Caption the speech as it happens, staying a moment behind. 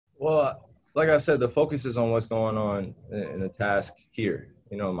Well, like I said, the focus is on what's going on in the task here,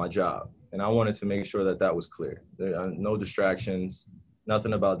 my job. And I wanted to make sure that that was clear. There are no distractions,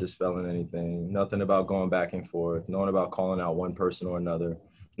 nothing about dispelling anything, nothing about going back and forth, nothing about calling out one person or another,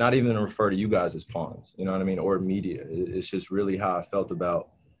 not even to refer to you guys as pawns, you know what I mean, or media. It's just really how I felt about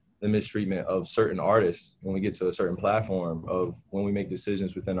the mistreatment of certain artists when we get to a certain platform of when we make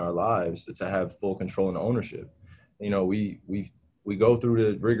decisions within our lives to have full control and ownership. We go through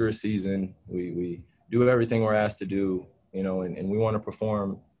the rigorous season. We do everything we're asked to do, and we want to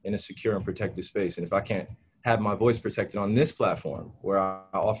perform in a secure and protected space. And if I can't have my voice protected on this platform where I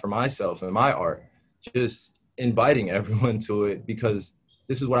offer myself and my art, just inviting everyone to it because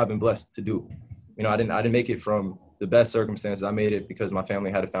this is what I've been blessed to do. I didn't make it from the best circumstances. I made it because my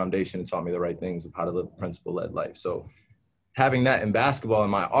family had a foundation and taught me the right things of how to live a principle-led life. So having that in basketball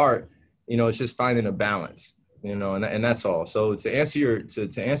and my art, it's just finding a balance, and that's all. So to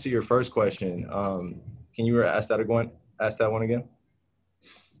answer your first question, can you ask that one again?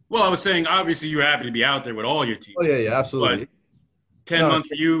 Well, I was saying, obviously, you're happy to be out there with all your Oh teammates. yeah, But absolutely. 10 No, months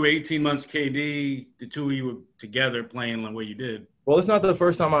for you, 18 months KD, the two of you were together playing the way you did. well, it's not the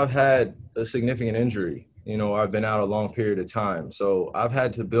first time I've had a significant injury. I've been out a long period of time. So I've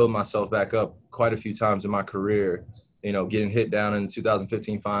had to build myself back up quite a few times in my career, getting hit down in the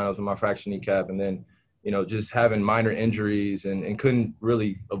 2015 finals with my fractured kneecap and then, just having minor injuries and couldn't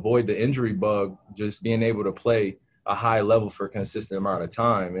really avoid the injury bug, just being able to play a high level for a consistent amount of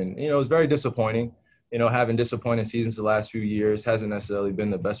time. And, it was very disappointing. Having disappointing seasons the last few years hasn't necessarily been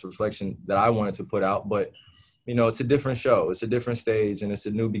the best reflection that I wanted to put out, but it's a different show. It's a different stage, and it's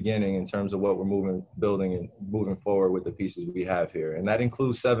a new beginning in terms of what we're building and moving forward with the pieces we have here. And that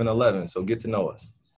includes 7-Eleven, so get to know us.